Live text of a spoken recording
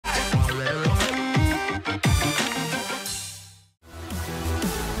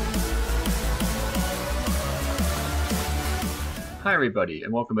Hi everybody,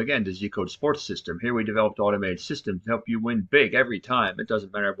 and welcome again to ZCodeSystem. Here we developed automated systems to help you win big every time. It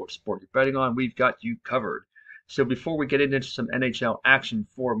doesn't matter what sport you're betting on, we've got you covered. So before we get into some NHL action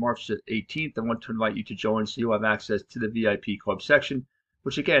for March 18th, I want to invite you to join so you have access to the VIP Club section,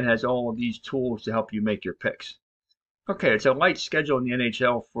 which again has all of these tools to help you make your picks. Okay, it's a light schedule in the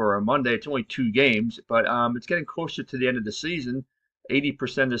NHL for a Monday. It's only 2 games, but it's getting closer to the end of the season.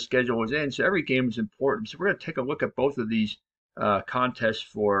 80% of the schedule is in, so every game is important. So we're going to take a look at both of these contests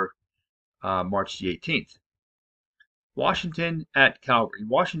for March the 18th. Washington at Calgary.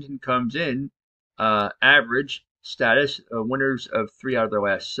 Washington comes in average status, winners of 3 out of their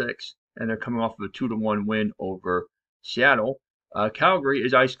last 6, and they're coming off of a 2-1 win over Seattle. Calgary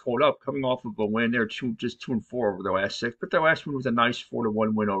is ice cold up, coming off of a win. They're just 2-4 over their last 6, but their last one was a nice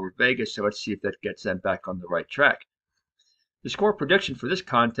 4-1 win over Vegas. So let's see if that gets them back on the right track. The score prediction for this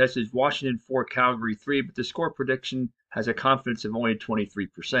contest is Washington 4, Calgary 3, but the score prediction has a confidence of only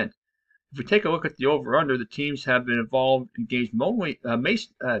 23%. If we take a look at the over/under, the teams have been involved in games mainly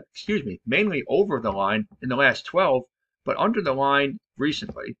over the line in the last 12, but under the line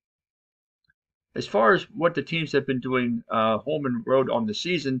recently. As far as what the teams have been doing home and road on the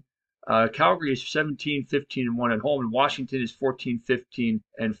season, Calgary is 17-15-1 at home, and Washington is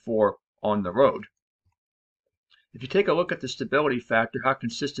 14-15-4 on the road. If you take a look at the stability factor, how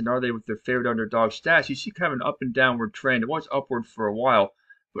consistent are they with their favorite underdog stats, you see kind of an up and downward trend. It was upward for a while,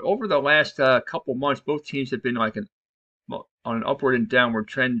 but over the last couple months, both teams have been like on an upward and downward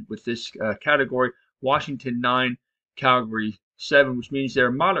trend with this category. Washington 9, Calgary 7, which means they're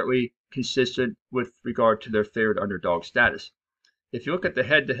moderately consistent with regard to their favorite underdog status. If you look at the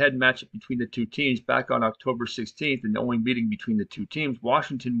head-to-head matchup between the two teams back on October 16th, and the only meeting between the two teams,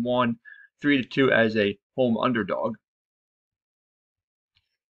 Washington won 3-2 as a home underdog.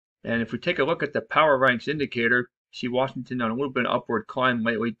 And if we take a look at the power ranks indicator, see Washington on a little bit of upward climb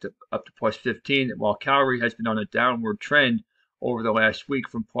lately up to plus 15, while Calgary has been on a downward trend over the last week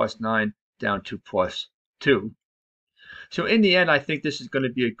from plus 9 down to plus 2. So in the end, I think this is going to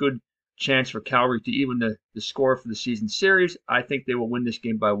be a good chance for Calgary to even the score for the season series. I think they will win this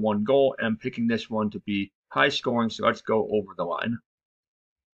game by 1 goal, and I'm picking this one to be high scoring, so let's go over the line.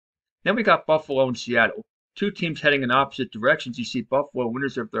 Then we got Buffalo and Seattle. Two teams heading in opposite directions. You see Buffalo,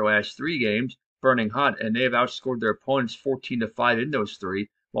 winners of their last 3 games, burning hot, and they have outscored their opponents 14-5 in those 3,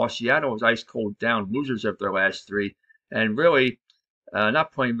 while Seattle is ice cold down, losers of their last 3, and really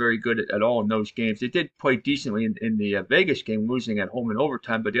not playing very good at all in those games. They did play decently in the Vegas game, losing at home in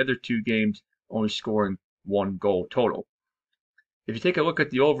overtime, but the other 2 games only scoring 1 goal total. If you take a look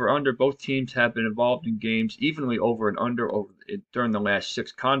at the over/under, both teams have been involved in games evenly over and under during the last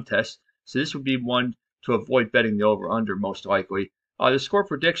 6 contests, so this would be one to avoid betting the over/under most likely. The score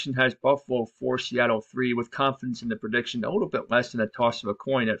prediction has Buffalo 4, Seattle 3, with confidence in the prediction a little bit less than a toss of a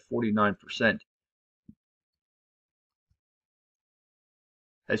coin at 49%.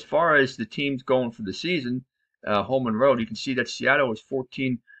 As far as the teams going for the season, home and road, you can see that Seattle is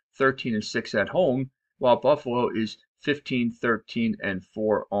 14-13-6 at home, while Buffalo is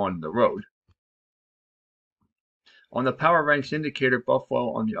 15-13-4 on the road. On the power ranks indicator,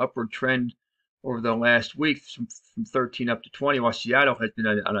 Buffalo on the upward trend over the last week from 13 up to 20, while Seattle has been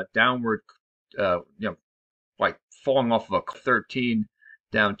on a downward, like falling off of a 13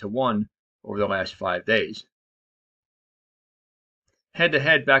 down to 1 over the last 5 days.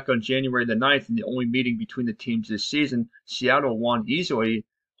 Head-to-head back on January the 9th, in the only meeting between the teams this season, Seattle won easily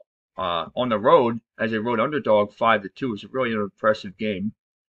on the road as a road underdog 5-2. It was really an impressive game.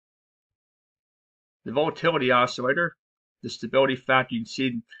 The volatility oscillator, the stability factor, you can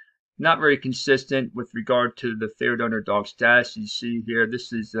see not very consistent with regard to the favorite underdog status. You see here,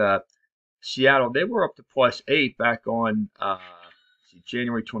 this is Seattle. They were up to plus 8 back on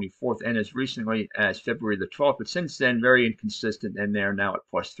January 24th and as recently as February the 12th, but since then very inconsistent, and they're now at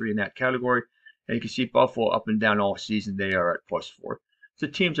plus 3 in that category. And you can see Buffalo up and down all season. They are at plus 4. So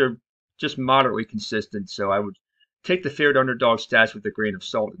teams are just moderately consistent, so I would take the favorite underdog stats with a grain of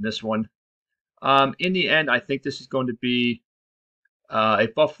salt in this one. In the end, I think this is going to be a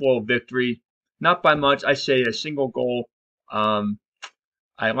Buffalo victory. Not by much. I say a single goal. I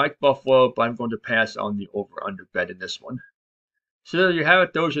like Buffalo, but I'm going to pass on the over-under bet in this one. So there you have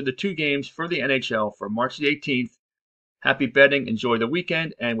it. Those are the 2 games for the NHL for March the 18th. Happy betting. Enjoy the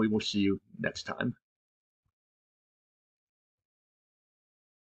weekend, and we will see you next time.